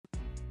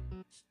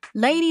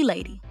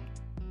Lady,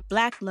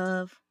 black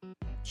love,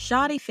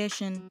 shoddy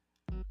fishing,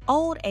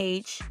 old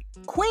age,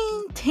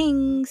 queen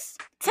tings,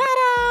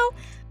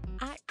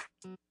 ta-da!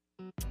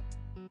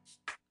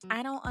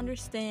 I don't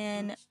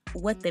understand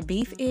what the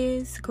beef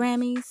is,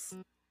 Grammys,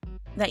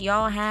 that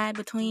y'all had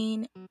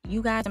between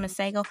you guys and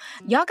Masego.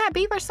 Y'all got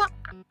beef or something?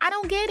 I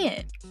don't get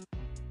it.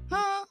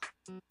 Huh?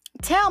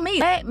 Tell me.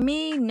 Let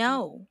me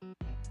know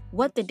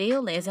what the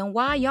deal is and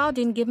why y'all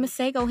didn't give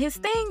Masego his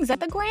things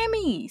at the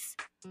Grammys.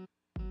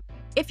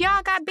 If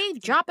y'all got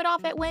beef, drop it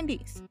off at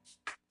Wendy's.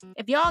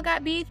 If y'all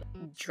got beef,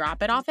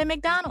 drop it off at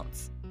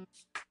McDonald's.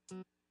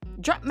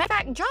 Matter of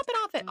fact, drop it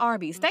off at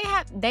Arby's.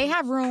 They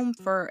have room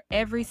for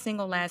every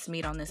single last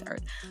meat on this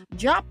earth.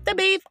 Drop the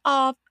beef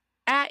off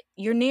at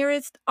your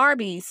nearest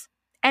Arby's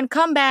and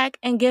come back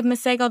and give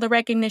Masego the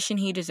recognition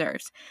he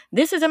deserves.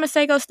 This is a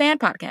Masego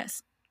Stand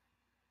podcast.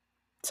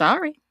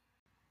 Sorry.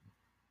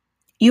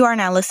 You are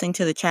now listening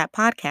to the Chat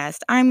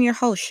Podcast. I'm your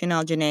host,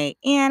 Chanel Janae,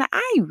 and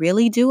I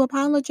really do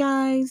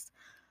apologize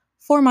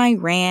for my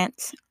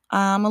rant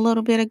a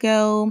little bit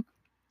ago.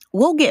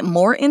 We'll get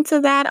more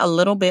into that a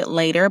little bit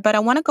later, but I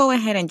want to go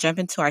ahead and jump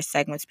into our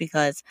segments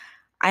because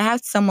I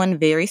have someone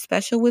very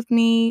special with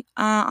me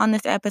on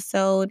this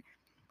episode,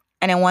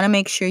 and I want to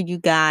make sure you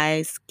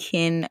guys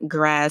can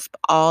grasp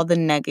all the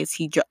nuggets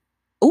he dropped.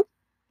 Oh,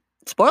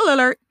 spoiler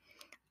alert.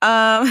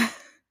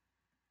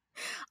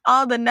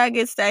 All the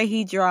nuggets that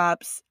he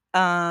drops.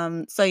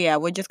 So yeah,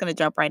 we're just going to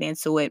jump right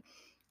into it.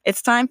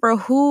 It's time for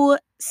Who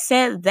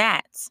Said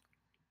That?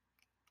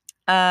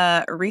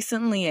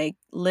 Recently a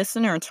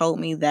listener told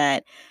me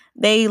that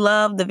they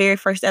loved the very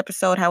first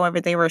episode. However,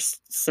 they were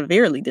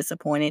severely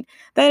disappointed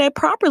that I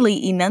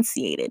properly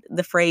enunciated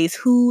the phrase,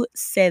 who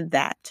said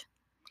that?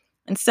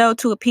 And so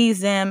to appease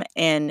them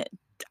and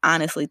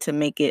honestly to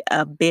make it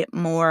a bit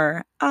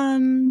more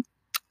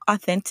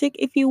authentic,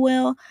 if you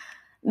will,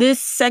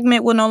 this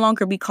segment will no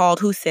longer be called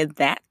Who Said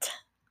That?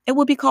 It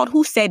will be called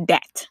Who Said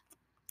Dat?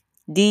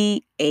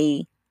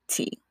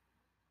 D-A-T.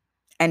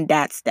 And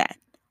that's that.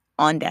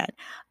 On that.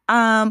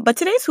 But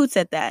today's Who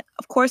Said That,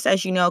 of course,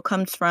 as you know,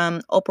 comes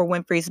from Oprah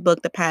Winfrey's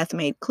book, The Path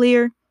Made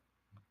Clear.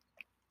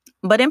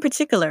 But in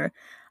particular,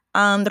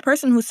 the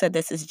person who said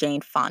this is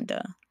Jane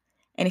Fonda.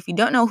 And if you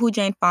don't know who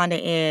Jane Fonda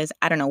is,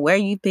 I don't know where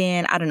you've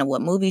been. I don't know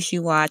what movies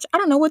you watch. I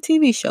don't know what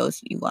TV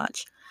shows you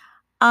watch.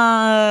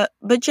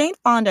 But Jane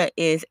Fonda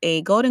is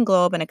a Golden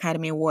Globe and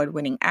Academy Award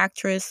winning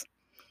actress.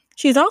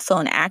 She's also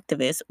an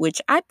activist,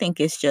 which I think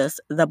is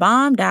just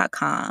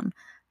thebomb.com.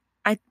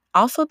 I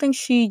also think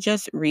she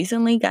just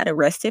recently got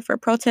arrested for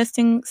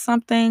protesting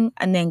something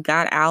and then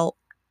got out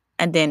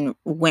and then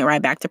went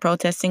right back to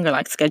protesting or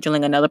like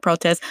scheduling another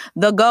protest.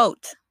 The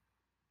GOAT.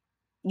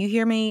 You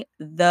hear me?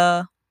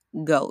 The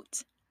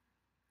GOAT.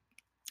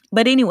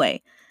 But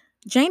anyway,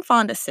 Jane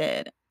Fonda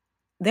said,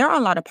 "There are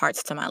a lot of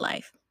parts to my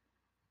life.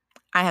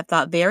 I have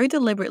thought very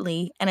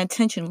deliberately and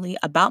intentionally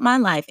about my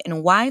life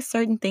and why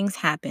certain things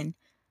happen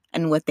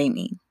and what they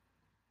mean.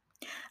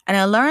 And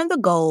I learned the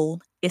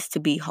goal is to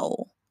be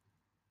whole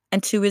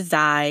and to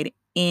reside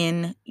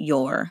in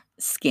your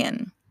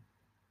skin."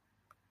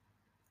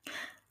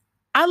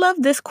 I love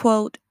this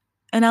quote,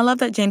 and I love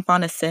that Jane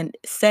Fonda said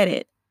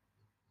it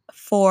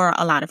for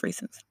a lot of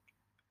reasons.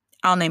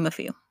 I'll name a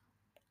few.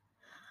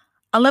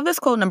 I love this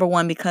quote, number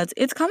one, because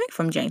it's coming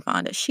from Jane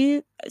Fonda.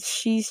 She's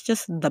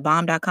just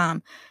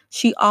thebomb.com.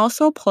 She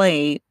also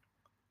played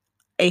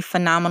a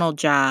phenomenal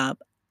job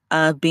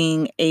of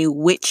being a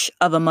witch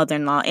of a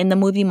mother-in-law in the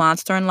movie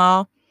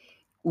Monster-in-Law,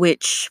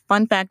 which,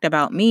 fun fact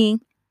about me,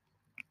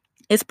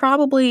 is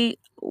probably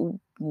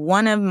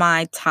one of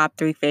my top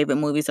 3 favorite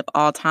movies of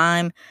all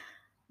time.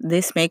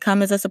 This may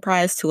come as a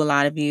surprise to a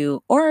lot of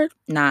you or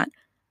not,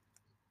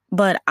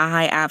 but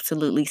I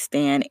absolutely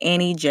stand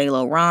any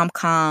J-Lo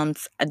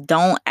rom-coms.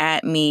 Don't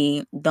at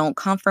me. Don't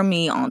come for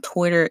me on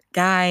Twitter.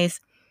 Guys,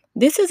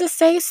 this is a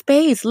safe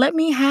space. Let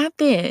me have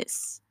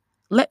this.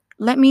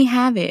 Let me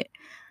have it.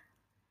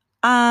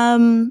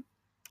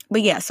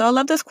 But yeah, so I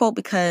love this quote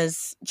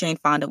because Jane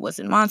Fonda was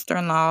in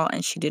Monster-in-Law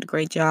and she did a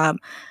great job.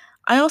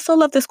 I also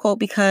love this quote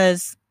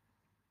because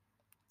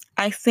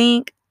I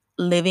think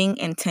living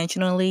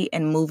intentionally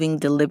and moving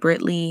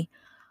deliberately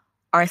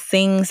are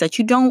things that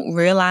you don't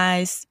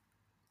realize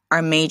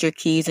are major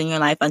keys in your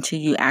life until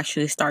you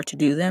actually start to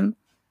do them.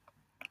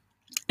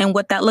 And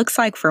what that looks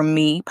like for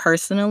me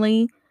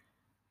personally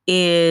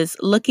is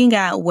looking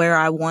at where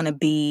I want to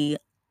be,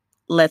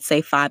 let's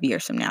say 5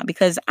 years from now,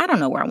 because I don't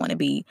know where I want to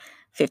be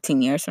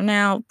 15 years from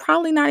now,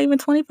 probably not even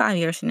 25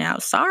 years from now.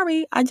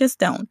 Sorry, I just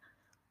don't.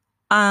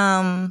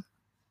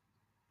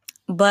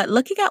 But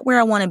looking at where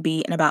I want to be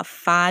in about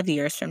 5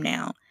 years from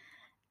now,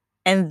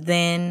 and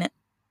then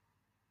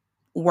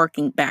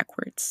working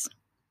backwards.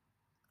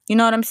 You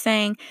know what I'm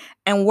saying?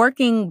 And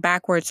working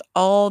backwards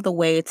all the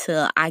way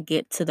till I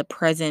get to the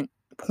present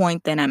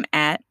point that I'm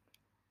at.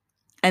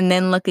 And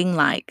then looking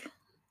like,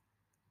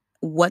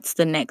 what's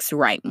the next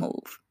right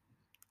move?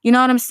 You know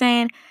what I'm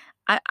saying?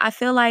 I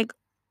feel like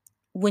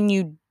when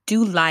you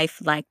do life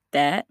like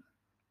that,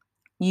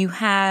 you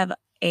have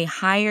a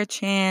higher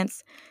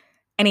chance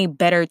and a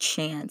better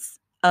chance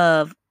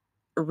of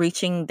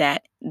reaching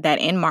that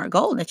end mark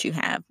goal that you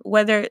have.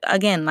 Whether,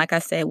 again, like I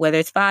said, whether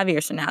it's 5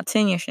 years from now,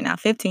 10 years from now,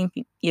 15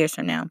 years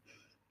from now,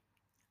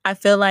 I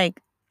feel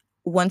like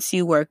once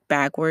you work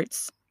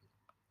backwards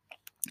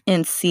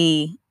and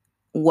see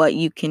what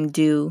you can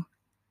do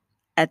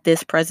at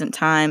this present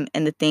time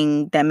and the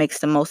thing that makes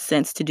the most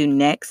sense to do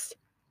next,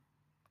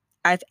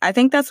 I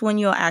think that's when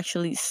you'll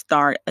actually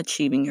start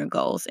achieving your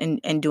goals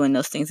and doing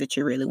those things that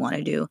you really want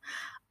to do.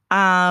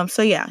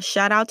 So yeah,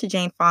 shout out to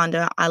Jane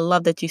Fonda. I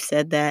love that you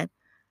said that.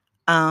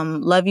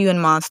 Love you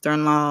and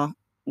Monster-in-Law,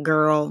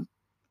 girl.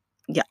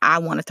 Yeah, I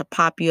wanted to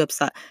pop you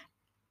upside.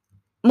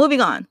 Moving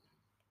on.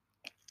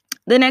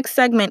 The next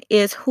segment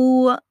is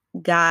Who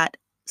Got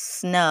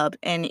Snubbed.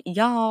 And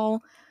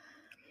y'all,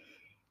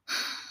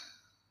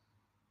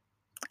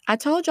 I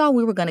told y'all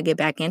we were gonna get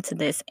back into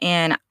this,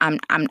 and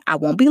I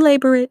won't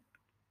belabor it.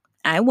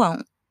 I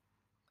won't.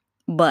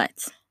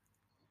 But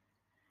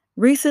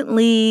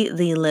recently,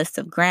 the list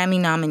of Grammy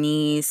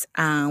nominees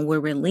were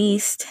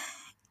released,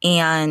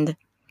 and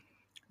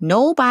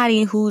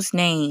nobody whose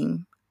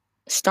name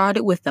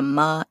started with a M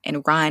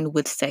and rhymed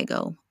with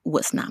Masego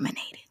was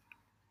nominated.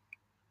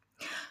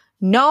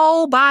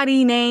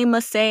 Nobody named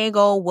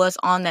Masego was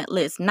on that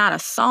list. Not a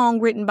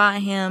song written by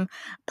him,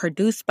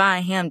 produced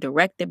by him,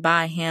 directed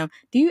by him.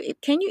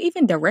 Can you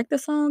even direct a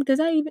song? Does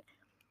that even?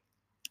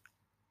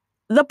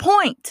 The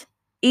point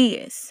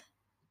is,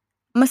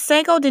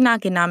 Masego did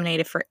not get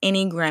nominated for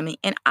any Grammy,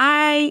 and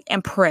I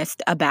am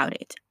pressed about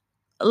it.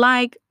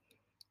 Like,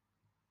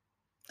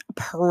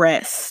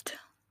 pressed.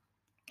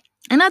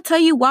 And I'll tell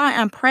you why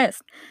I'm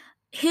pressed.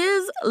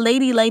 His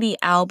Lady Lady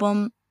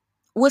album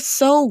was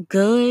so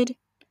good.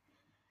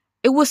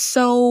 It was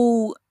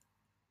so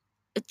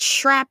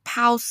trap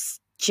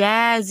house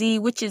jazzy,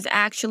 which is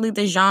actually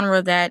the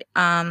genre that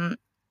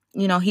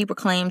he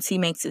proclaims he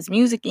makes his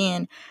music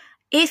in.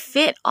 It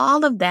fit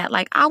all of that.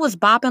 Like, I was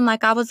bopping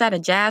like I was at a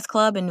jazz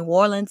club in New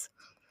Orleans.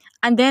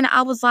 And then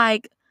I was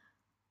like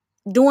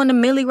doing the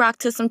Millie Rock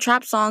to some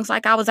trap songs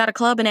like I was at a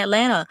club in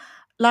Atlanta.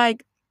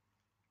 Like,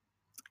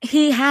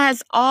 he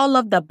has all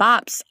of the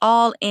bops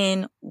all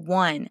in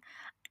one.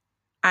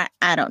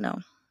 I don't know.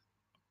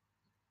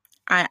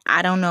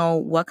 I don't know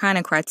what kind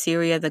of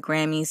criteria the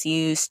Grammys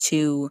use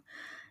to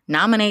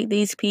nominate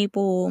these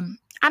people.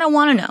 I don't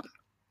want to know.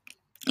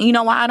 You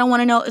know why I don't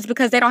want to know? It's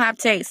because they don't have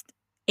taste.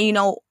 And you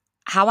know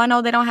how I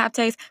know they don't have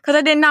taste? Because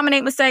I didn't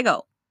nominate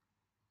Masego.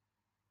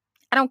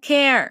 I don't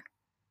care.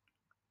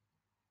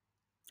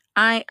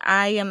 I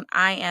am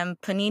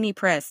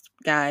Panini-Pressed,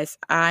 guys.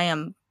 I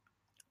am,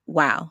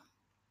 wow.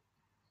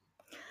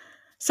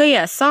 So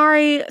yeah,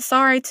 sorry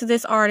to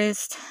this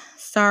artist.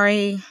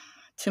 Sorry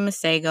to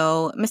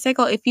Masego.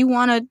 Masego, if you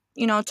want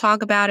to,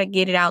 talk about it,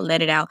 get it out,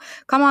 let it out.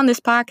 Come on this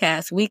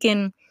podcast. We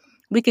can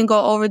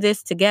go over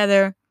this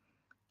together.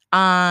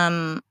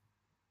 I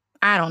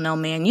don't know,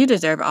 man. You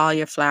deserve all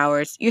your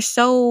flowers.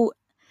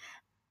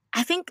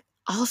 I think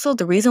also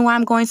the reason why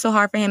I'm going so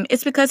hard for him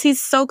is because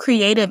he's so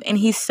creative and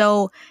he's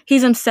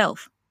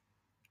himself.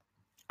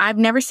 I've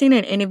never seen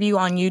an interview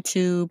on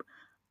YouTube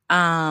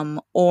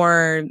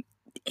or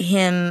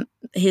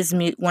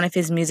one of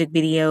his music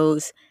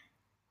videos.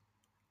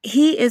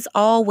 He is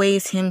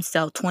always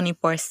himself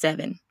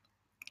 24/7.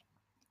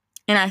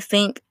 And I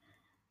think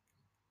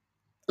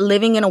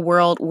living in a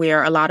world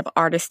where a lot of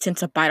artists tend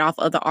to bite off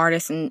other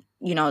artists and,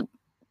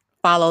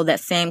 follow that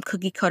same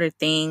cookie cutter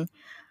thing,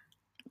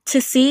 to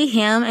see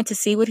him and to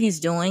see what he's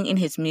doing in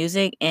his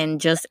music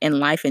and just in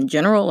life in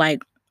general,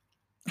 like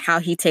how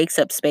he takes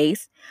up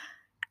space,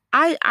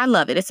 I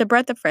love it. It's a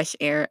breath of fresh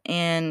air.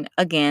 And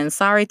again,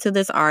 sorry to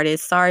this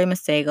artist. Sorry,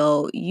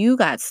 Masego. You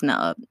got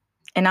snubbed.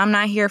 And I'm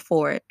not here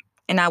for it.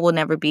 And I will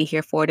never be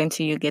here for it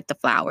until you get the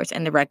flowers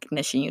and the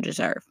recognition you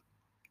deserve.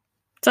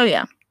 So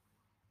yeah.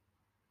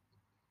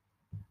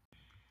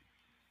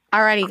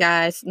 Alrighty,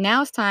 guys.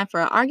 Now it's time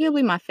for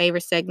arguably my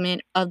favorite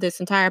segment of this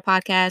entire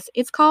podcast.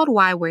 It's called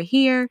Why We're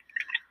Here.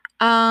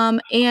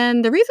 And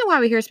the reason why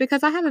we're here is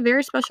because I have a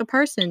very special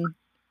person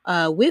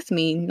with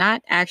me.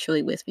 Not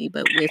actually with me,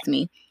 but with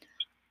me.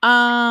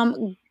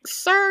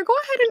 Sir, go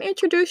ahead and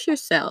introduce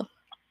yourself.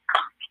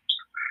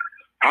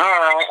 All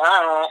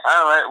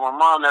right. Well,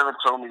 Mom never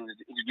told me to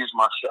introduce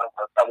myself.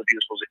 Other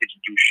people supposed to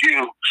introduce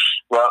you.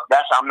 Well,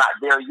 I'm not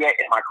there yet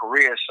in my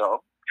career.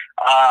 So,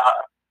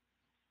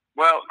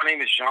 well, my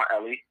name is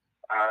Elie.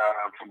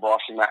 I'm from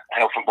Boston. I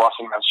hail from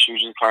Boston,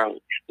 Massachusetts.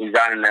 Currently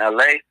residing in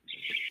LA.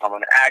 I'm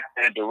an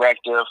actor,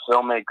 director,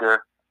 filmmaker.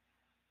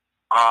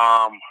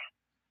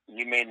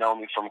 You may know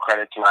me from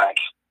credits like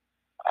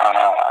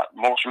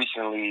most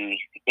recently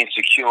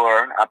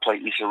Insecure. I play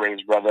Issa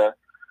Rae's brother,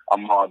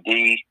 Ahmal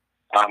Dee.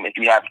 If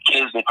you have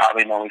kids, they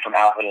probably know me from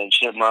Alvin and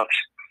Chipmunks.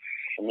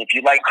 And if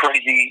you like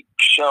crazy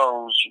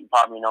shows, you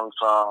probably know me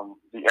from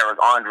the Eric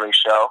Andre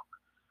Show.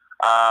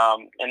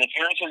 And if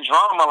you're into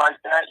drama like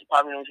that, you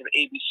probably know me from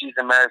ABC's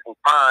American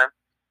Crime.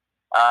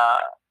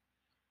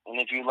 And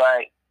if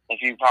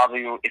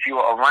you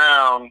were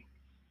around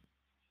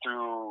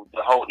through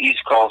the whole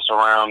East Coast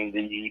around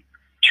the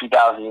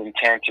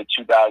 2010 to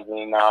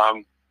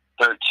 2013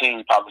 13,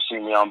 you probably see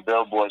me on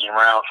billboards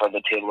around for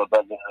the Table of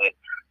Brotherhood.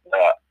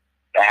 That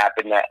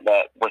happened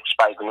that with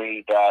Spike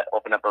Lee that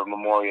opened up a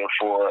memorial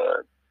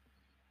for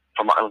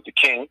Martin Luther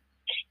King.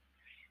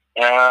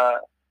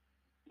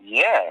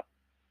 Yeah.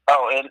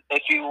 Oh, and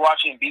if you're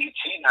watching BET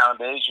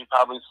nowadays, you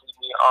probably see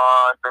me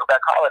on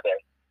Throwback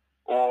Holiday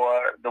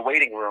or The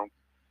Waiting Room.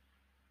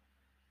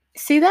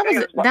 See, that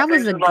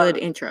was a good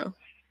intro.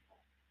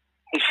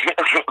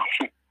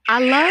 I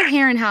love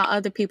hearing how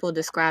other people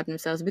describe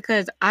themselves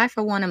because I,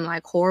 for one, am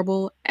like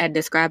horrible at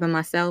describing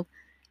myself.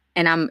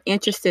 And I'm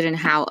interested in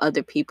how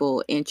other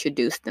people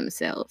introduce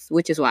themselves,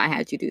 which is why I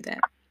had you do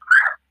that.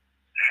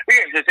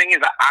 Yeah, the thing is,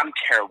 I'm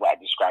terrible at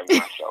describing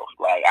myself.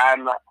 Like,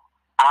 I'm not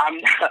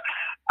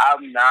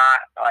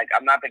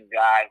the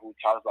guy who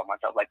talks about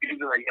myself. Like,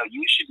 people are like, yo,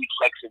 you should be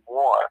flexing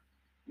more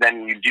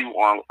than you do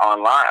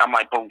online. I'm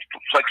like, but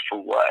flex for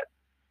what?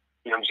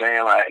 You know what I'm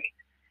saying? Like,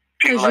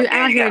 because you're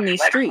out here in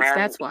these streets, man.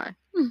 That's why.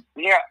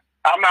 Yeah,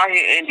 I'm out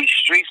here in these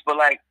streets, but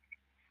like,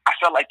 I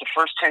felt like the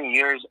first 10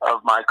 years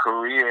of my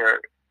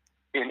career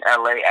in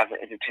LA as an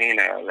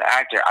entertainer, as an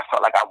actor, I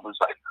felt like I was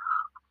like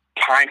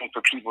pining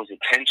for people's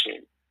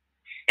attention.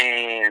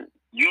 And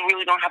you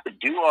really don't have to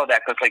do all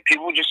that because like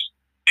people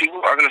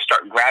are going to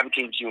start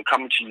gravitating to you and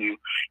coming to you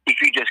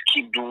if you just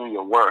keep doing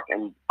your work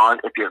and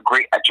if you're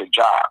great at your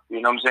job.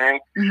 You know what I'm saying?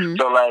 Mm-hmm.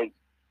 So like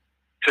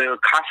to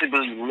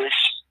constantly list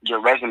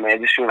your resume, I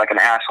just feel like an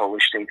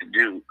asshole-ish thing to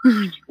do.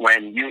 Mm-hmm.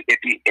 When if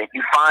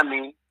you find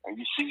me and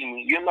you see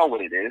me, you know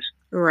what it is.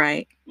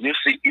 Right. You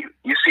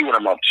see what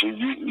I'm up to.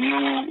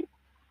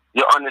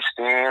 You'll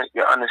understand,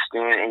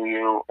 and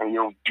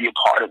you'll be a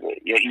part of it.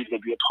 You'll either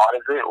be a part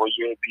of it or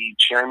you'll be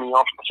cheering me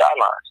on from the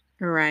sidelines.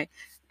 Right.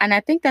 And I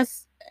think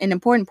that's an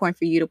important point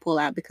for you to pull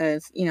out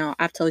because, you know,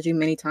 I've told you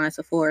many times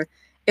before,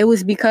 it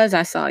was because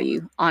I saw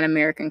you on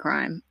American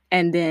Crime.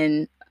 And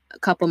then a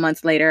couple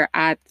months later,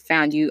 I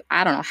found you.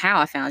 I don't know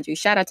how I found you.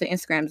 Shout out to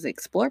Instagram's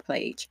Explore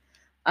page.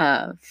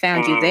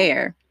 Found you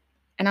there.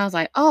 And I was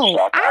like,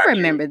 oh, I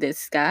remember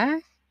this guy.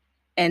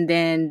 And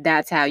then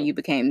that's how you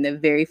became the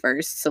very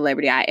first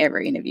celebrity I ever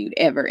interviewed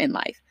ever in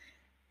life.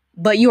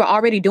 But you were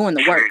already doing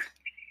the work.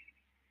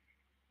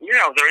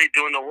 Yeah, I was already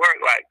doing the work.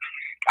 Like,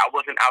 I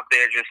wasn't out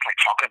there just like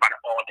talking about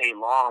it all day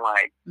long.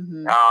 Like,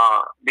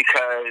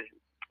 because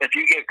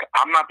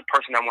I'm not the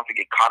person that wants to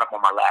get caught up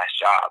on my last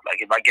job.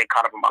 Like, if I get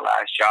caught up on my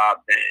last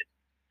job,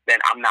 then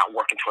I'm not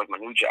working towards my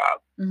new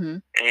job. Mm-hmm.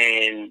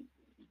 And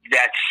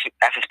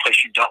that's this place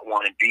you don't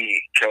want to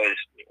be because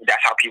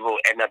that's how people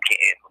end up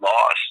getting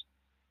lost.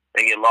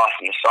 They get lost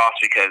in the sauce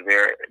because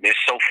they're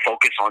so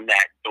focused on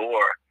that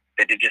door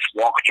that they just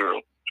walk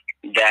through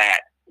that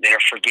they're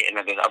forgetting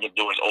that there's other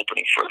doors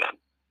opening for them.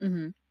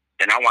 Mm-hmm.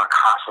 And I want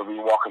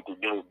constantly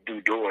walking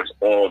through doors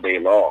all day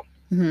long.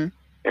 Mm-hmm.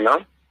 You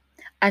know?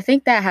 I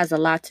think that has a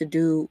lot to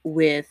do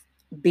with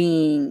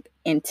being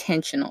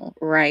intentional,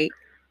 right?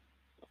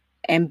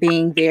 And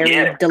being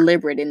very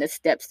deliberate in the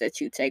steps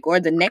that you take or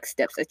the next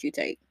steps that you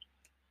take.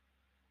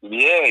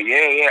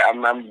 Yeah.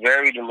 I'm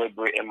very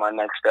deliberate in my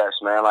next steps,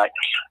 man. Like,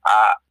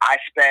 I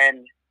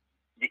spend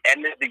the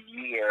end of the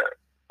year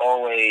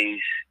always.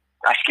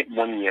 I skip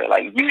 1 year.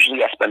 Like,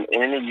 usually I spend the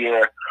end of the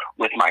year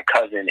with my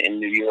cousin in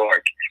New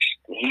York.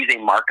 He's a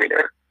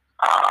marketer.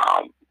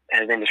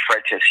 His name is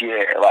Fred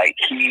Tessier. Like,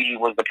 he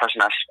was the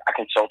person I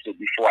consulted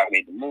before I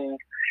made the move.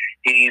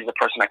 He's the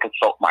person I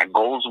consult my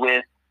goals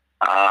with,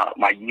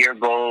 my year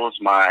goals,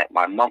 my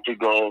monthly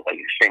goals, like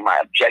say my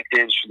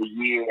objectives for the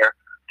year,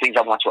 things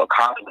I want to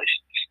accomplish.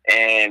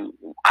 And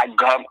I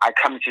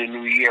come into the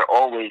new year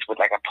always with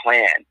like a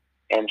plan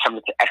and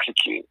something to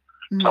execute.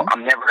 Mm-hmm. So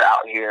I'm never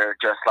out here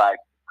just like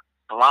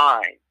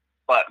blind,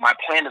 but my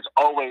plan is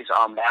always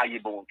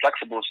malleable and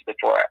flexible so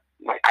therefore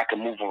like I can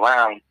move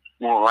around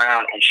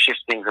and shift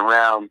things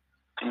around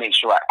to make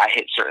sure I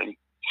hit certain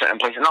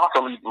places, and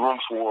also leave room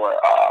for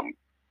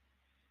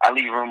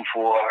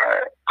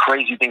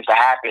crazy things to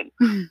happen.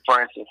 Mm-hmm.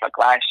 For instance, like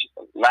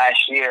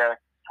last year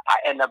I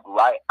end up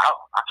I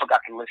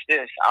forgot to list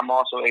this. I'm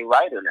also a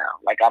writer now.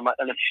 Like, I'm an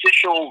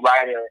official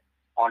writer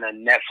on a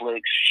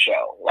Netflix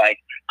show, like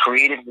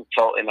creative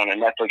consultant on a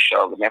Netflix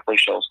show. The Netflix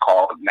show is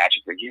called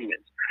Magic for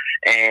Humans.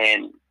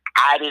 And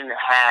I didn't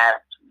have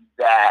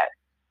that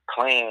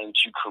plan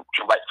to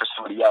write for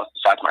somebody else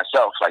besides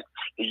myself. Like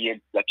the year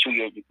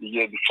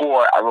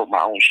before, I wrote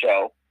my own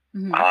show.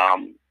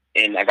 Mm-hmm.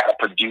 And I got it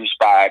produced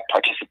by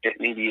Participant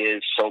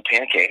Media's Soul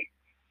Pancake.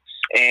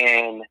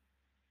 And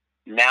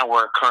now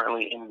we're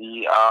currently in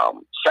the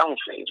selling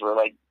phase. We're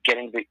like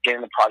getting the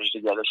project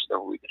together so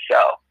that we can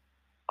sell.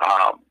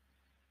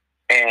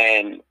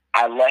 And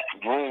I left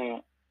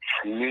room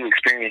for new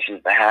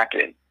experiences to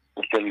happen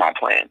within my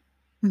plan.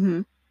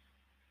 Mm-hmm.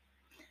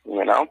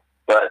 You know,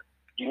 but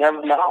you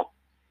never know.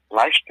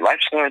 Life's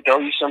going to throw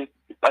you some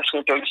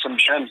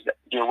gems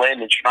your way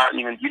that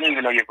you don't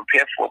even know you're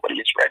prepared for, but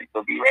it's ready.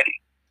 So be ready.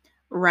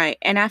 Right.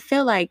 And I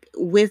feel like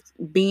with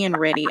being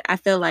ready, I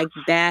feel like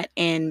that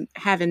and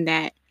having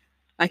that,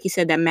 like you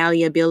said, that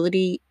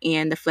malleability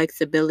and the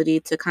flexibility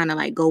to kind of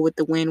like go with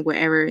the wind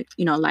wherever,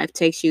 you know, life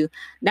takes you,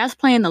 that's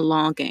playing the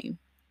long game.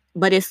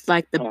 but it's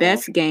like the Mhm.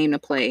 best game to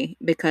play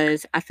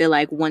because I feel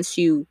like once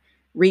you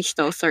reach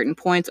those certain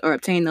points or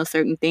obtain those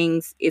certain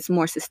things, it's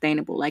more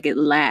sustainable. Like it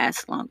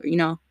lasts longer, you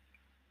know?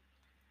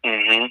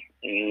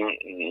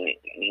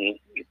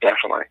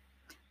 Definitely.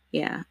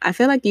 Yeah, I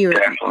feel like you're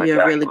a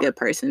really good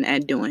person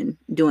at doing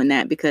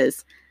that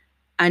because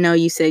I know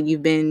you said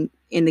you've been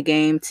in the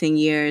game 10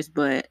 years,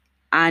 but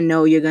I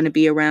know you're going to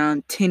be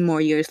around 10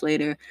 more years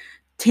later,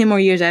 10 more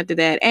years after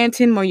that, and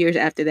 10 more years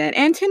after that,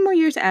 and 10 more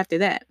years after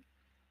that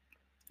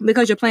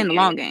because you're playing the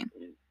long game.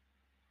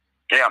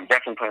 Yeah, I'm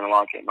definitely playing the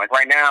long game. Like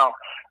right now,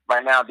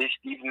 these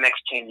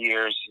next 10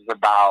 years is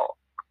about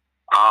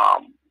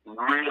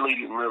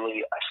really,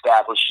 really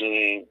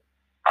establishing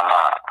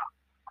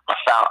the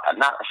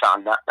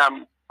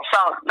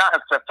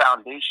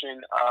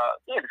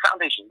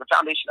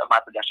foundation of my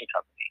production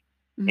company,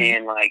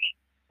 and like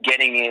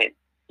getting it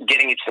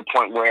to the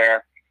point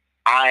where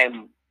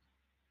I'm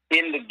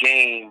in the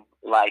game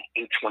like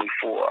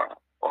 824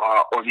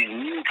 or these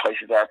new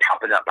places that are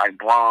popping up like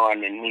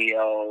Braun and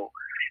Neo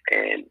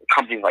and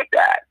companies like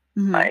that.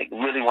 Like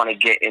really want to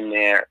get in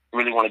there,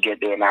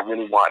 and I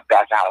really want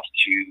Bass House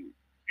to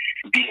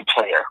be a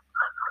player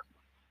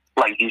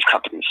like these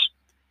companies.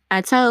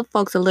 I tell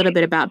folks a little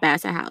bit about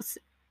Bassett House.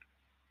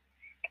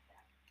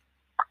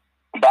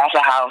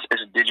 Bassett House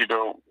is a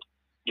digital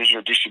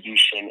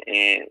distribution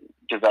and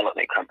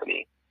development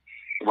company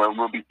where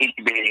we'll be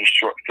incubating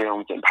short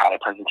films and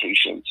pilot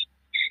presentations.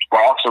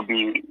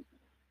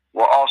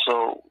 We'll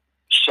also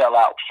shell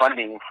out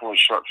funding for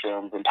short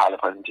films and pilot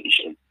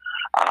presentations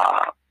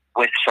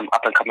with some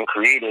up-and-coming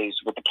creators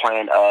with the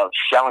plan of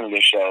selling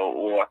their show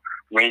or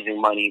raising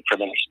money for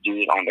them to do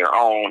it on their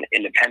own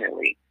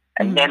independently.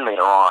 And then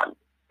later on,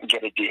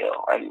 get a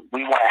deal. And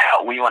we want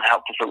to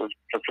help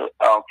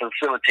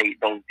facilitate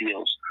those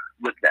deals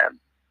with them.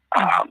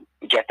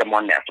 Get them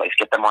on Netflix,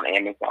 get them on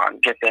Amazon,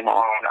 get them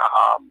on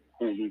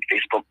Hulu,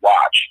 Facebook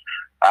Watch,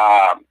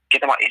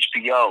 get them on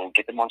HBO,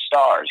 get them on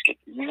Stars.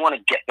 We want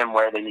to get them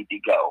where they need to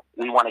go.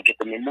 We want to get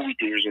them in movie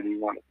theaters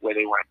where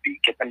they want to be.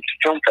 Get them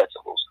to film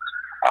festivals.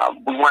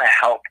 We want to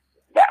help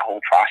that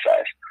whole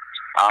process.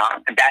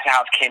 And Bassett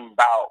House came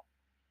about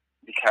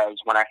because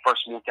when I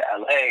first moved to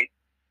LA,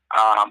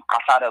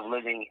 outside of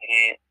living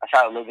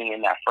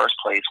in that first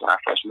place when I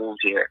first moved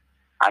here,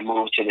 I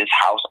moved to this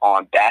house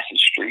on Bassett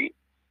Street.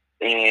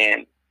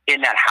 And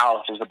in that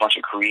house, there's a bunch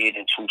of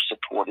creatives who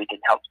supported and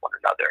helped one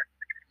another.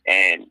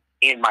 And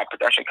in my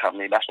production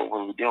company, that's what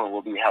we'll be doing.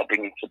 We'll be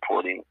helping and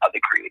supporting other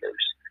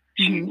creatives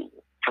to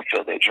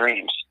fulfill their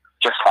dreams.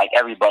 Just like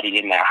everybody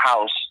in that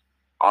house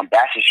on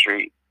Bassett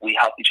Street, we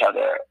helped each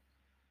other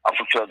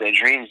fulfill their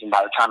dreams. And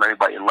by the time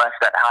everybody left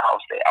that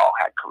house, they all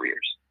had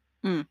careers.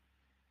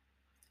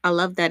 I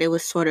love that it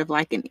was sort of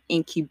like an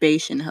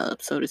incubation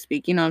hub, so to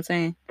speak. You know what I'm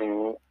saying?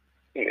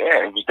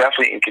 Yeah, it was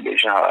definitely an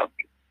incubation hub.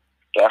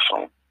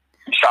 Definitely.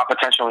 We saw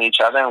potential in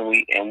each other,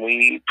 and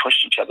we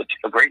pushed each other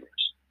for greatness.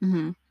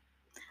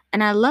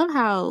 And I love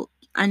how,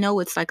 I know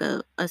it's like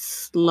a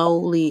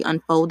slowly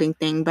unfolding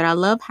thing, but I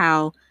love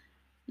how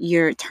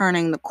you're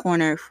turning the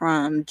corner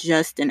from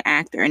just an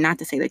actor, and not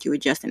to say that you were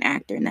just an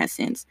actor in that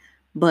sense,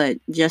 but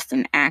just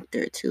an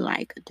actor to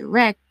like a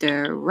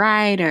director,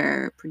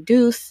 writer,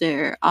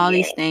 producer, all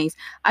these things.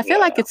 I feel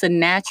like it's a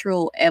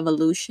natural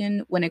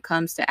evolution when it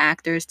comes to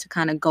actors to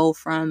kind of go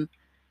from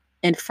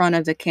in front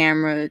of the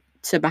camera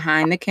to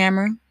behind the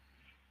camera.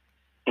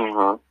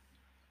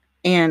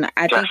 And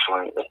I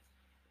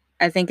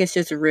think it's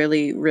just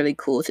really, really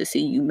cool to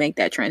see you make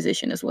that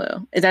transition as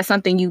well. Is that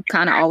something you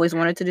kind of always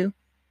wanted to do?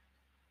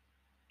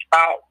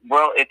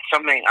 Well, it's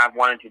something I've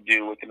wanted to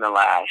do within the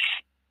last,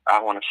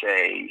 I want to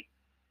say,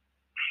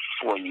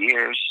 4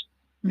 years,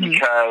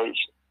 because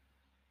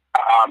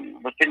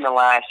within the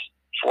last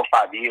 4 or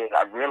 5 years,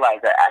 I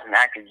realized that as an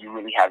actor, you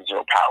really have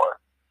zero power.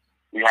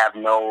 You have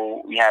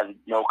no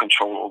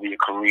control over your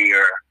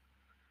career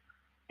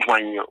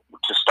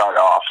to start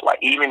off. Like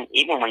even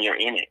when you're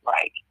in it,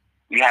 like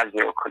you have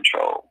zero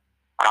control.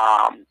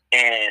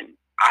 And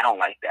I don't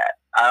like that.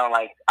 I don't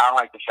like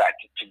the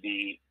fact to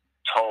be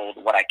told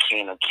what I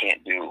can or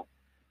can't do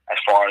as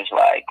far as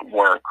like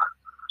work,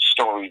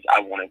 stories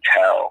I want to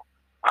tell.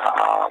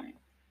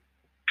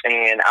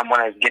 And I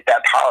want to get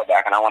that power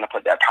back, and I want to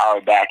put that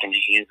power back in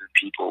the hands of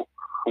people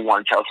who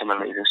want to tell some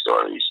amazing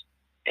stories.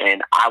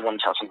 And I want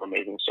to tell some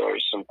amazing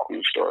stories, some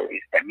cool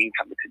stories that mean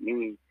something to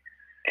me.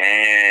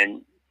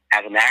 And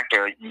as an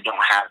actor, you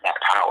don't have that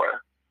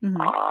power.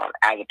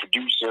 As a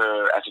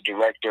producer, as a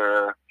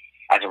director,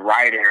 as a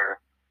writer,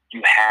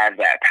 you have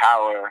that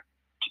power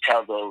to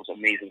tell those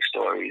amazing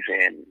stories,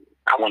 and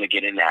I want to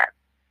get in that.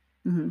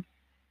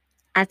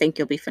 I think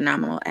you'll be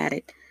phenomenal at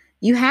it.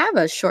 You have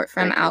a short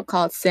film out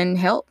called Send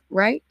Help,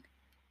 right?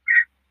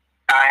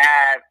 I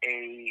have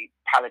a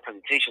pilot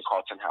presentation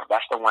called Send Help.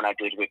 That's the one I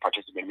did with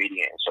Participant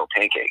Media and Soul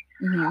Pancake.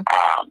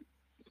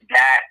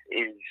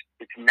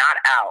 It's not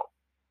out.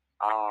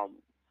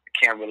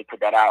 Can't really put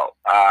that out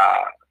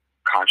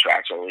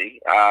contractually.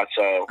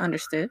 So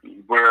understood.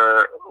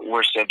 We're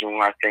still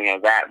doing our thing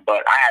of that,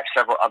 but I have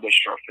several other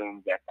short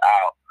films that's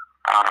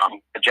out.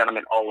 A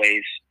Gentleman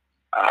Always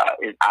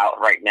is out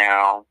right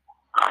now.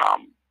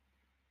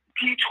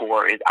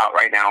 Detour is out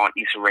right now on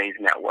Issa Rae's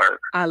network.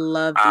 I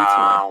love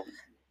Detour.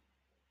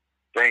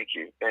 Thank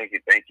you.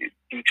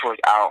 Detour's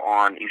out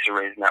on Issa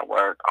Rae's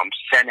network.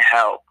 Send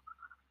Help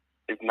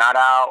is not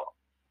out.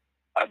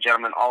 A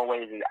Gentleman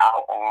Always is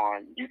out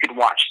on. You can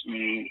watch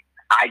the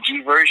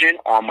IG version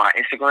on my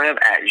Instagram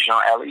at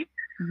Elie.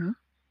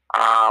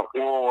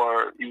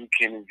 Or you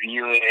can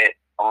view it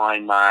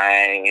on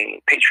my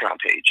Patreon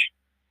page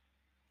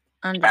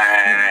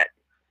at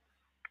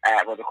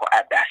what they call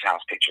at Bass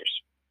House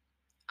Pictures.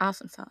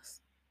 Awesome sauce.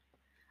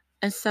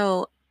 And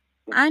so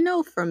I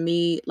know for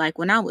me, like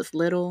when I was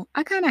little,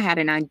 I kind of had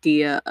an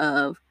idea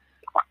of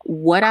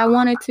what I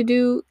wanted to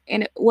do.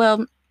 And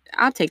well,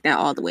 I'll take that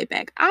all the way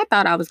back. I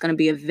thought I was going to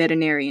be a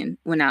veterinarian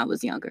when I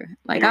was younger.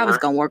 Like I was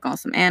going to work on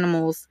some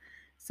animals,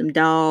 some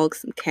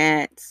dogs, some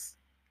cats.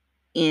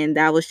 And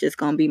that was just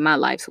going to be my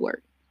life's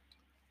work.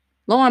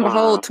 Lo and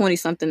behold,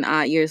 20-something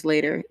odd years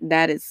later,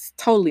 that is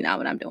totally not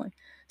what I'm doing.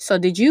 So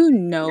did you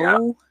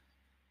know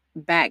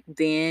back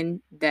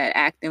then that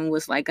acting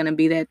was like going to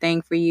be that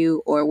thing for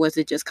you? Or was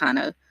it just kind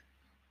of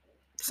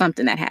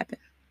something that happened?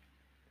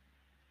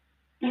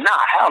 Nah,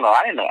 hell no.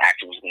 I didn't know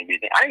acting was going to be a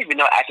thing. I didn't even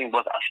know acting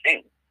was a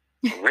thing.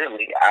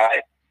 Really.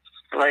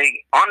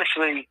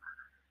 Honestly,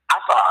 I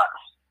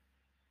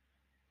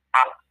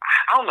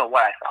don't know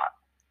what I thought.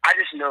 I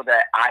just know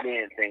that I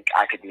didn't think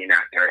I could be an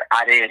actor.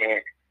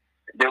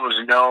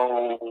 There's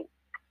no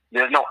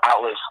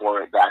outlet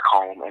for it back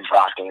home in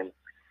Brockton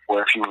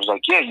where she was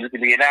like, yeah, you can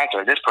be an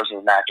actor. This person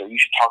is an actor. You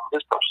should talk to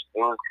this person.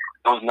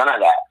 There was none of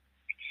that.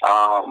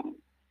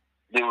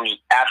 There was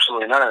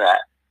absolutely none of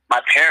that.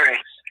 My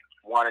parents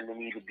wanted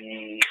me to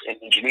be an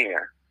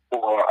engineer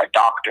or a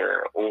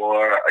doctor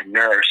or a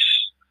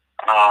nurse,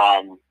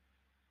 or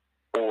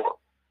a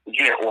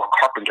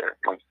carpenter.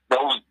 Like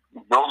those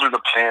are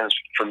the plans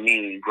for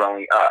me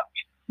growing up.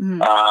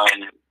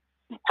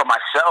 For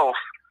myself,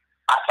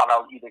 I thought I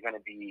was either going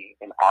to be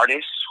an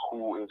artist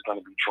who was going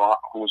to draw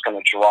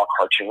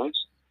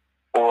cartoons,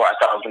 or I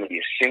thought I was going to be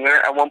a singer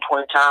at one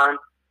point in time.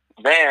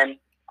 Then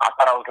I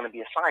thought I was going to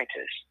be a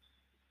scientist.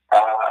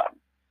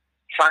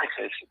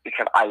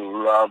 Because I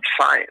loved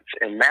science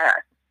and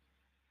math.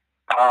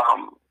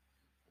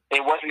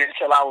 It wasn't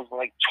until I was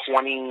like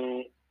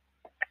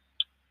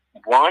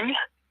 21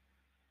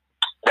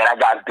 that I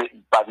got bit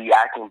by the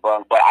acting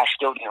bug, but I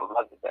still didn't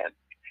love it then.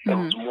 It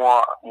was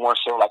more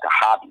so like a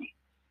hobby.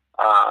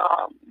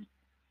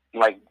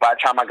 Like by the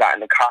time I got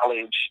into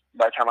college,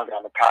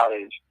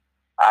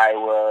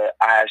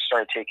 I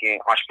started taking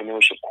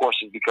entrepreneurship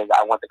courses because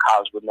I went to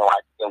college with no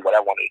idea what I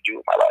wanted to do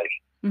with my life.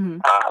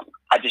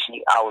 I just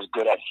knew I was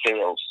good at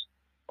sales,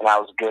 and I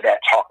was good at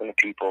talking to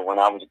people, and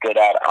I was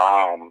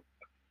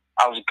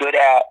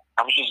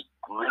just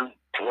really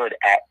good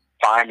at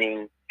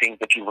finding things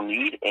that people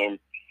need and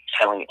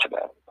selling it to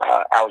them.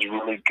 I was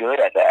really good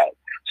at that.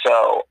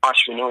 So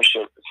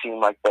entrepreneurship seemed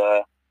like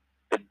the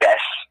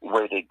best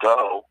way to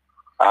go,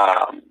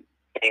 and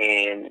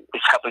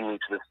it's helping me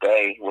to this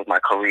day with my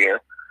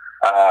career.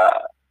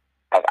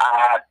 Like I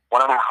had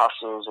one of my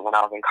hustles when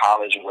I was in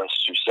college was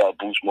to sell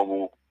Boost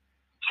Mobile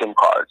SIM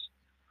cards,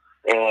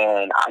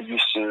 and I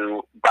used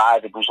to buy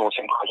the Boost Mobile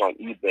SIM cards on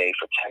eBay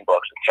for $10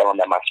 and sell them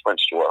at my Sprint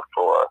store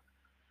for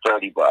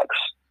 $30.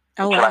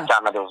 Until I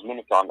found out there was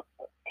minutes on them.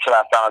 And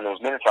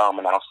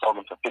I was selling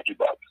them for $50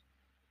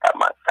 at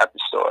the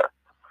store.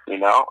 You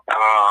know,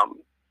 I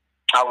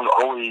was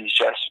always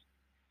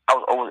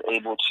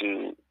able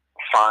to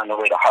find a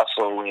way to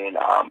hustle and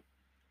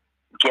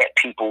get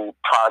people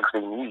products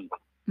they need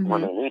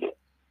when they need it.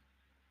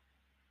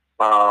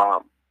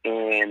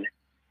 And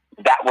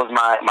that was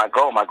my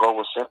goal. My goal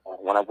was simple.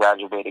 When I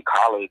graduated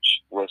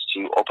college, was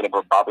to open up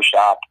a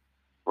barbershop,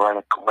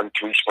 run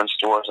 3 Sprint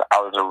stores.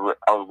 I was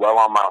well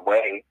on my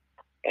way,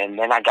 and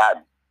then I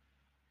got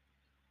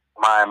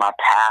my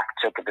path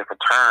took a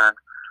different turn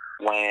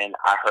when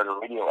I heard a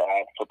radio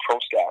ad for Pro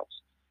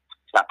Scouts.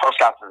 Now, Pro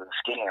Scouts is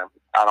a scam.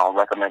 I don't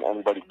recommend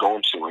anybody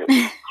going to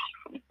it,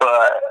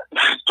 but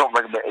don't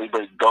recommend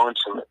anybody going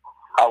to it.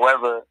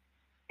 However,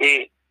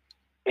 it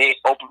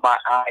opened my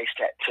eyes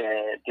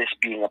to this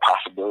being a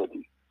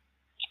possibility,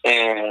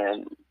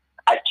 and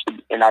I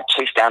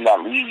chased down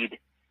that lead,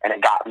 and it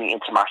got me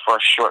into my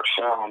first short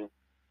film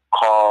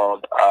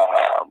called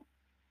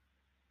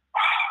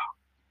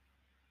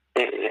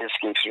it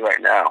escapes me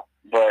right now,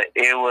 but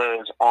it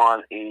was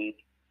a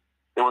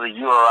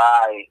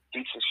URI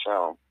thesis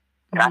film,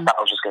 and I thought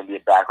I was just going to be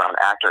a background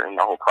actor in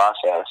the whole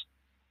process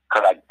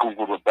because I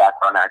Googled what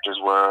background actors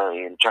were,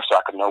 and just so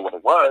I could know what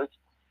it was.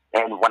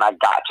 And when I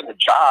got to the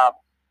job,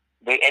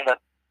 they ended up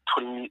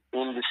putting me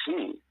in the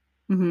scene,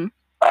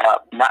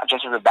 not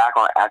just as a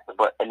background actor,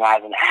 but as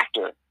an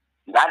actor.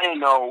 And I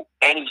didn't know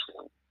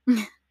anything.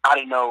 I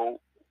didn't know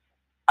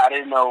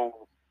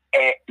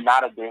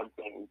not a damn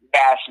thing. They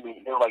asked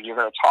me, they were like, "You're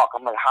going to talk."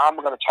 I'm like, "How am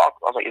I going to talk?"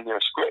 I was like, "Is there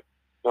a script?"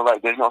 They're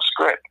like, "There's no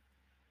script."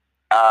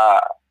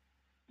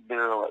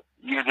 They're like,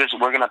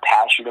 we're going to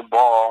pass you the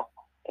ball,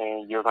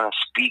 and you're going to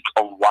speak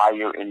of why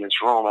you're in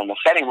this room. And the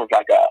setting was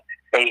like a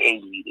AA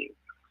meeting.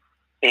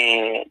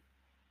 And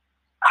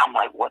I'm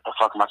like, what the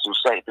fuck am I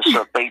supposed to say?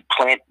 So they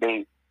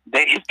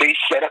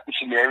set up the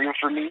scenario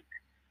for me.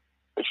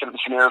 They set up the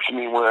scenario for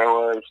me where it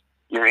was,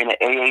 you're in an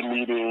AA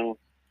meeting.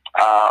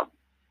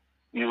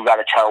 You got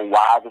to tell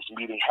why this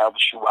meeting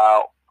helps you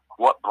out,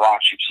 what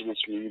brought you to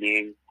this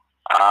meeting,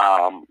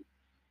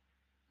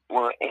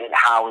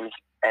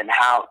 and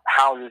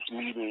how this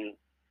meeting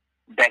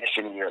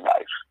benefiting your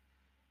life.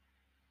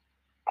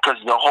 Because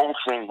the whole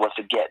thing was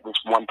to get this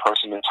one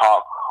person to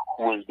talk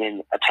who has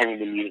been attending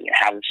the meeting and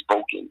hasn't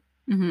spoke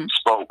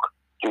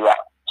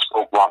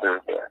while they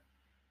were there.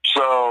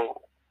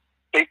 So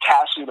they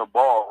pass me the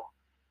ball,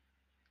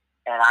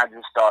 and I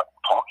just start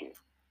talking.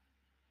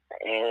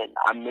 And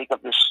I make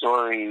up this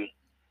story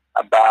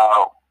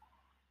about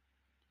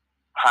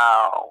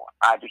how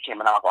I became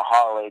an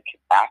alcoholic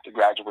after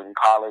graduating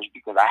college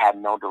because I had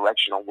no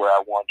direction on where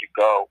I wanted to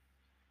go.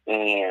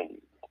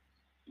 And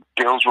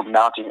bills were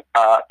mounting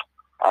up.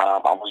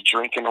 I was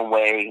drinking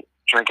away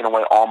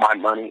all my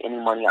money, any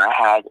money I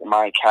had in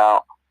my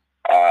account.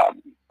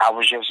 I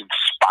was just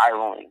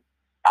spiraling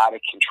out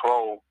of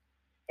control.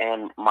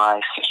 And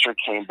my sister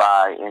came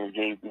by and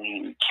gave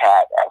me a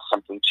cat as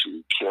something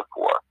to care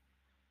for.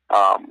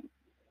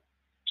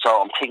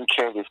 So I'm taking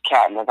care of this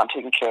cat, and as I'm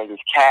taking care of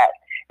this cat,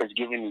 it's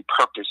giving me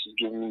purpose, it's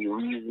giving me a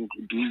reason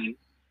to be.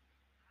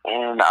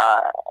 And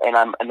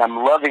I'm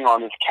loving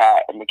on this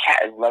cat, and the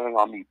cat is loving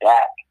on me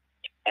back,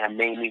 and it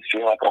made me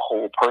feel like a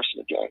whole person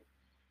again.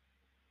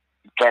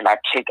 Then I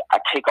take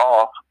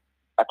off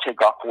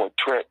for a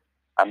trip.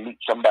 I meet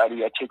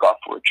somebody, I take off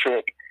for a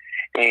trip,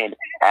 and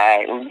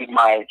I leave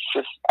my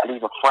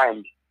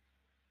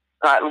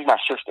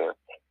sister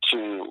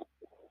to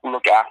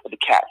look after the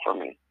cat for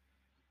me.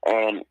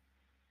 And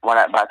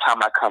by the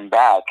time I come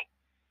back,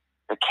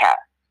 the cat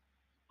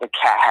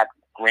had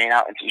ran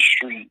out into the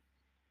street.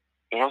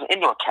 And it was an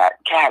indoor cat.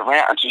 The cat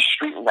ran out into the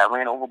street and got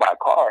ran over by a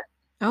car.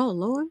 Oh,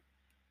 Lord.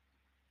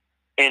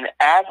 And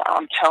as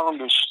I'm telling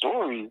this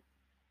story,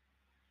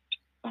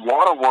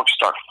 waterworks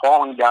start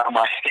falling down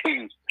my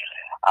face.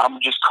 I'm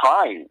just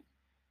crying.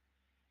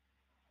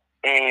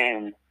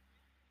 And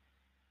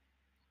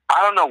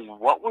I don't know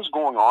what was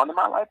going on in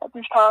my life at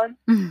this time,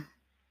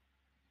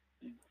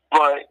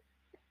 but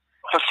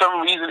for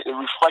some reason it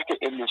reflected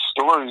in this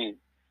story.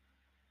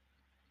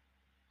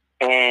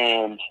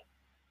 And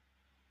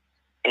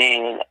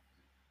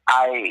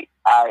I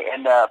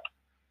end up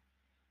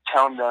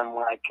telling them,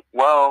 like,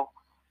 well,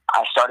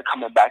 I started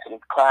coming back to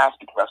this class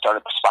because I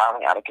started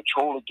spiraling out of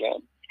control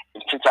again.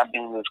 And since I've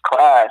been in this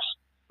class,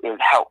 it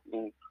helped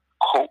me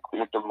cope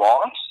with the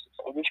loss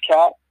of this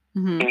cat.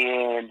 Mm-hmm.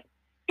 And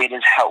it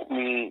has helped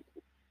me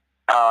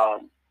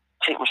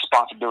take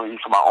responsibility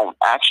for my own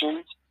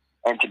actions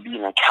and to be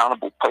an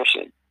accountable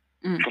person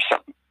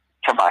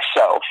for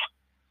myself.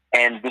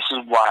 And this is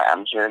why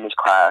I'm here in this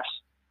class.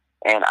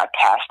 And I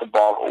pass the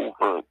ball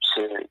over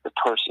to the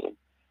person.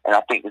 And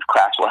I think this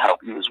class will help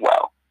you as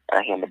well. And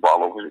I hand the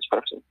ball over to this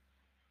person.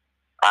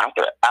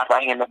 After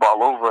I hand the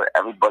ball over,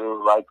 everybody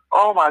was like,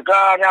 oh my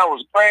God, that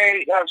was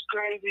great. That was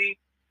crazy.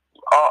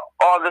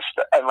 All this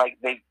stuff. And like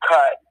they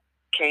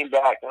came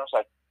back, and I was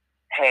like,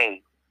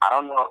 hey, I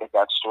don't know if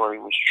that story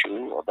was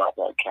true about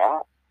that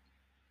cat,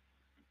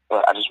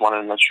 but I just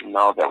wanted to let you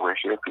know that we're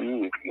here for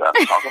you if you have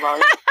to talk about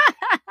it.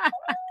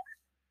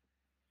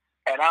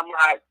 And I'm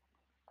like,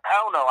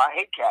 hell no, I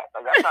hate cats.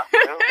 Like, that's not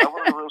real. That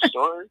wasn't a real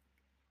story.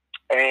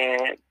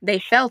 And they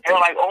felt they're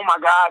like, oh my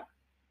God.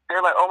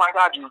 They're like, oh my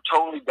God, you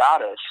totally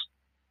got us.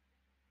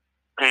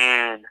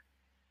 And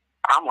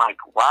I'm like,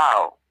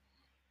 wow,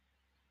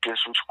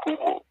 this was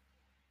cool.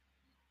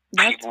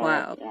 That's People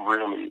wild.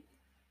 really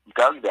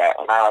dug that.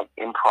 And I like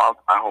improv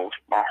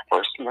my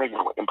first scene. I don't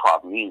know what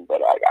improv means,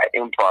 but I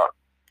improv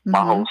my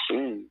whole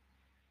scene.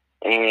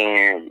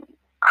 And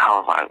I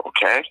was like,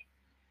 okay,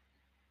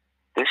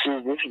 this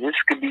is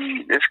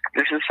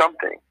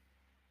something.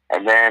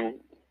 And then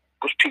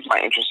which piqued my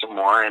interest some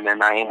more, and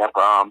then I ended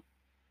up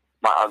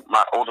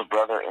my older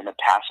brother ended up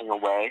passing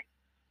away,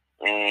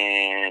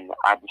 and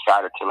I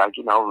decided to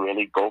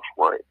really go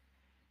for it,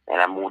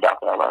 and I moved out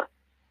to LA.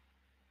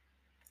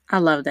 I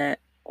love that.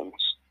 And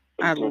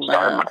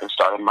it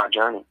started my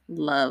journey.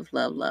 Love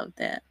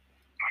that.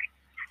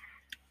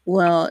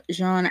 Well,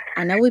 Jean,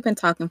 I know we've been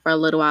talking for a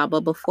little while,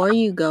 but before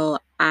you go,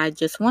 I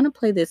just want to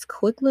play this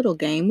quick little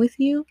game with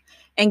you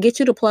and get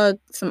you to plug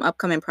some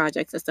upcoming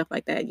projects and stuff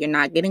like that. You're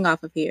not getting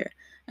off of here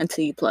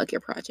until you plug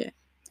your project.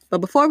 But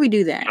before we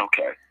do that,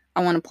 okay,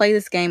 I want to play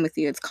this game with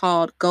you. It's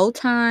called Go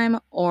Time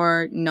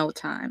or No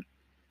Time.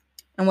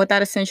 And what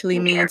that essentially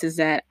means is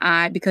that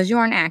because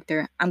you're an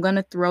actor, I'm going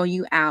to throw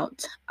you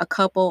out a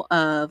couple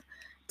of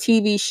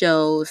TV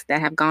shows that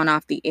have gone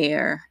off the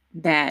air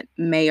that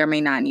may or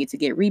may not need to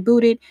get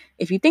rebooted.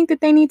 If you think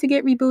that they need to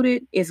get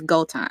rebooted, it's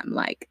go time.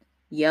 Like,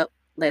 yep,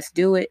 let's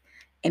do it.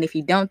 And if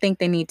you don't think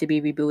they need to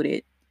be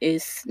rebooted,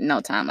 it's no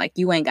time. Like,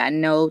 you ain't got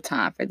no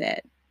time for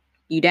that.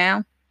 You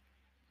down?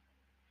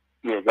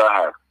 Yeah, go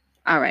ahead.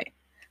 All right.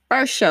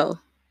 First show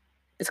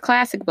is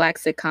classic black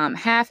sitcom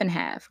Half and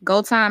Half.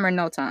 Go time or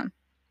no time?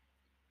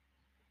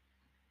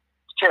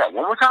 Say that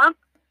one more time?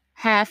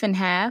 Half and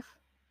half.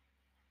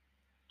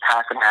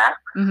 Half and half.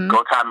 Mm-hmm.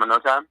 Go time or no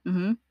time?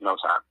 Mm-hmm. No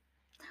time.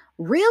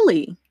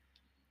 Really?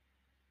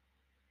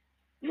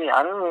 Yeah,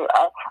 I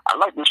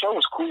like the show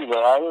was cool, but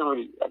I didn't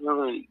really.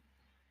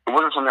 It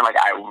wasn't something like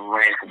I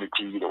ran to the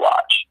TV to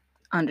watch.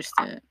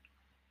 Understood.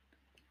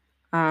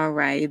 All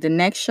right. The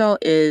next show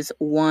is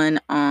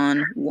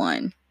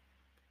 1-on-1.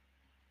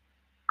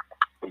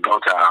 Go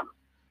time.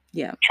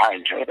 Yeah. I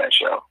enjoyed that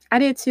show. I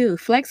did too.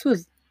 Flex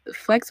was a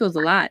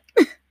lot.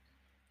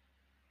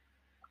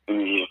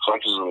 Yeah,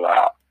 Flex was a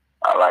lot.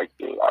 I liked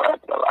it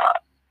a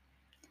lot.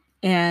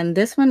 And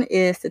this one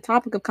is the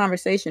topic of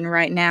conversation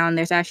right now, and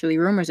there's actually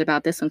rumors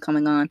about this one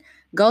coming on.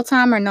 Go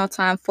time or no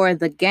time for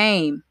the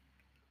game?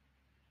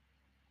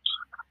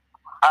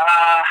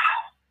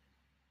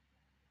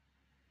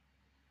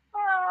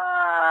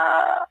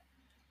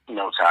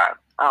 No time.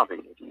 I don't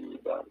think it's need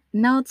that.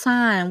 No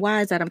time.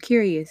 Why is that? I'm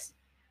curious.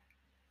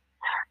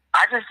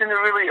 I just didn't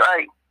really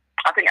like.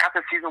 I think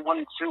after season 1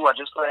 and 2, I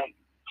just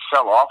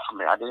fell off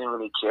from it. I didn't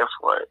really care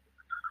for it.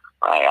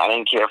 I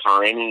didn't care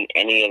for any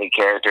of the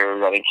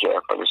characters. I didn't care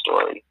for the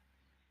story.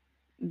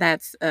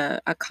 That's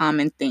a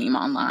common theme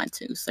online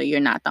too. So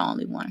you're not the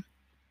only one.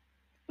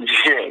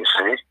 Yeah,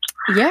 see?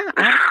 Yeah,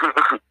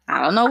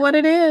 I don't know what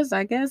it is.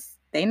 I guess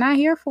they not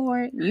here for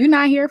it. You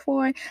not here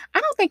for it.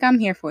 I don't think I'm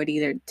here for it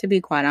either, to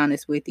be quite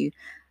honest with you.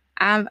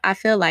 I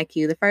feel like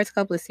you. The first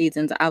couple of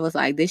seasons, I was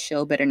like, this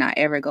show better not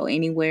ever go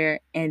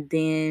anywhere. And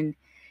then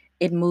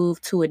it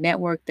moved to a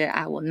network that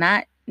I will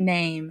not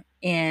name.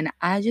 And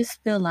I just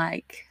feel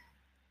like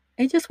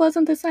it just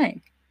wasn't the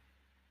same.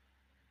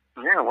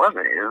 Yeah, it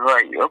wasn't. It was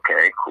like,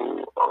 okay,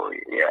 cool. Oh,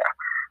 yeah.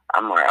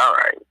 I'm like, all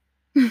right.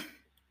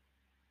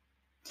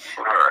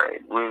 All right.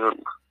 It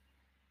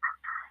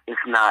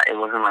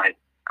wasn't like,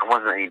 I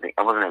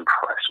wasn't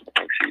impressed with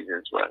the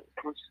seasons, but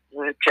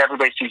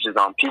everybody's teaches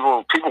on.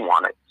 People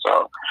want it.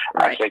 So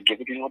right. I said, give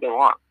the people what they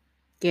want.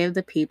 Give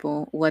the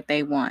people what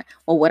they want.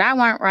 Well, what I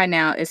want right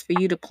now is for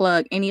you to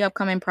plug any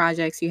upcoming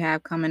projects you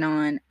have coming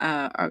on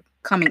or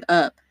coming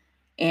up,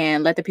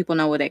 and let the people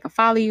know where they can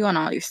follow you on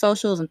all your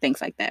socials and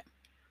things like that.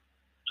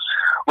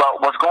 Well,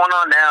 what's going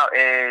on now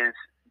is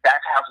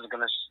That's House is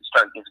going to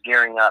start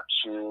gearing up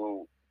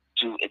to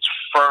do its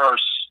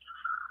first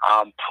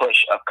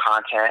push of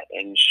content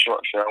in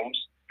short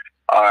films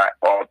or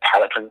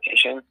pilot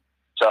presentations.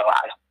 So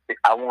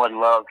I would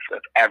love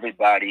if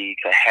everybody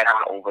could head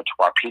on over to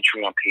our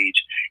Patreon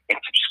page and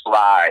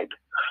subscribe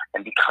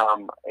and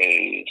become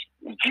a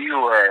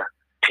viewer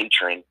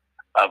patron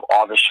of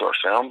all the short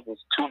films.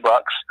 It's $2.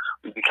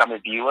 You become a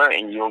viewer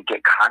and you'll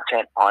get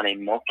content on a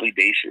monthly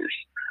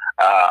basis.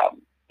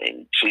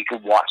 And so you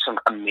can watch some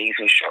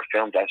amazing short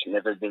films that's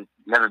never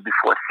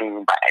before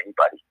seen by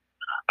anybody.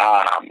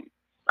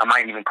 I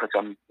might even put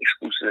some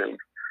exclusive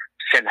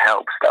Send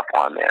Help stuff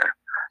on there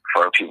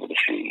for people to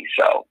see.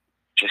 So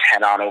just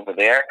head on over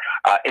there.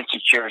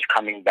 Insecure is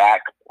coming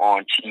back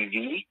on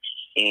TV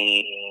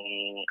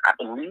in, I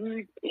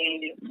believe,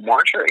 in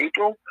March or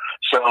April.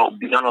 So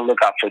be on the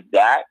lookout for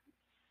that.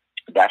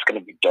 That's going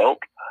to be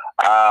dope.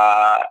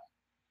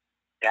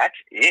 That's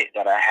it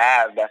that I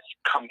have that's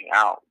coming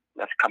out.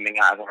 That's coming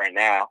out right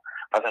now.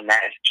 Other than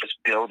that, it's just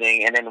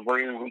building. And then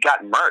we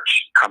got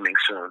merch coming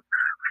soon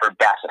for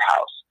Bassett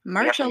House.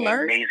 Merch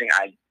alert.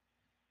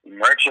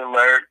 Merch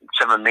alert.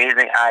 Some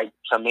amazing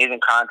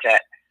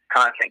content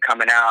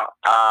coming out.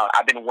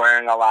 I've been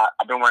wearing a lot.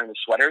 I've been wearing the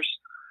sweaters.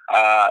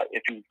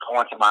 If you go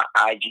onto my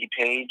IG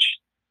page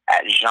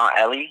at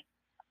Elie,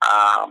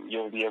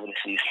 you'll be able to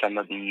see some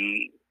of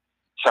the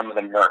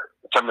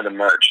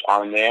merch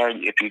on there.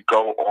 If you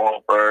go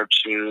over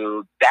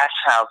to Bass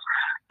House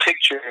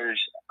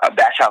Pictures,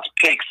 Bass House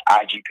Pics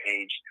IG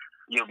page,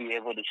 you'll be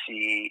able to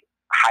see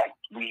how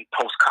we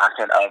post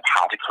content of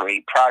how to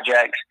create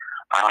projects,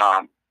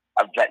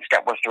 events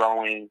that we're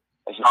throwing,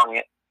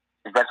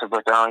 events that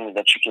we're throwing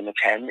that you can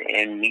attend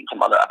and meet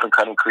some other up and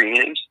coming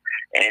creatives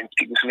and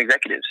speak with some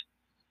executives.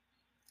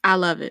 I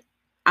love it.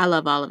 I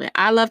love all of it.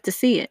 I love to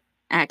see it.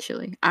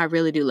 Actually, I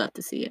really do love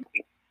to see it.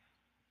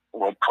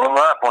 Well, pull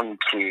up on the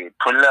kid.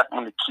 Pull up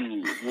on the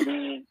kid.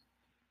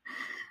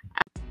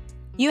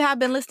 You have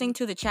been listening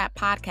to the Chat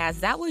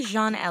Podcast. That was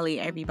Elie,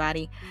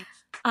 everybody.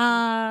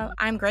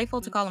 I'm grateful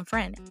to call him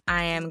friend.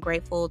 I am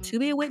grateful to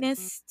be a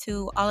witness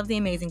to all of the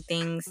amazing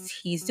things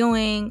he's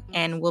doing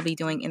and will be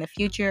doing in the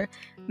future.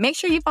 Make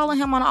sure you follow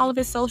him on all of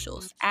his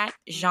socials at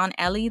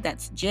Elie.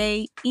 That's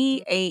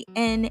JeaneElie.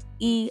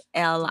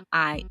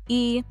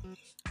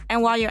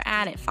 And while you're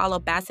at it, follow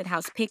Bassett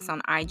House Pics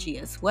on IG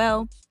as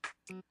well.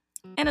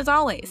 And as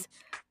always,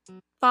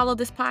 follow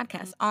this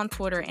podcast on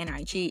Twitter and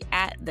IG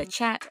at The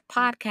Chat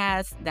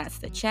Podcast. That's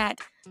The Chat,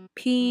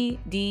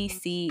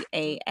 PDCAST.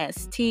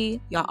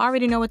 Y'all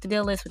already know what the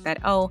deal is with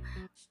that O.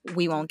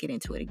 We won't get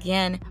into it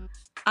again.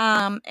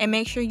 And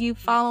make sure you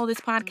follow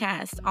this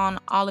podcast on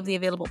all of the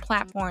available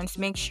platforms.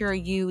 Make sure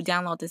you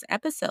download this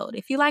episode.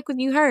 If you like what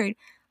you heard,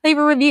 leave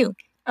a review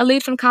or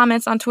leave some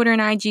comments on Twitter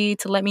and IG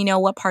to let me know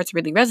what parts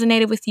really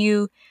resonated with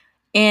you.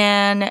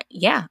 And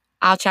yeah,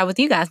 I'll chat with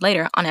you guys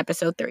later on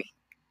episode 3.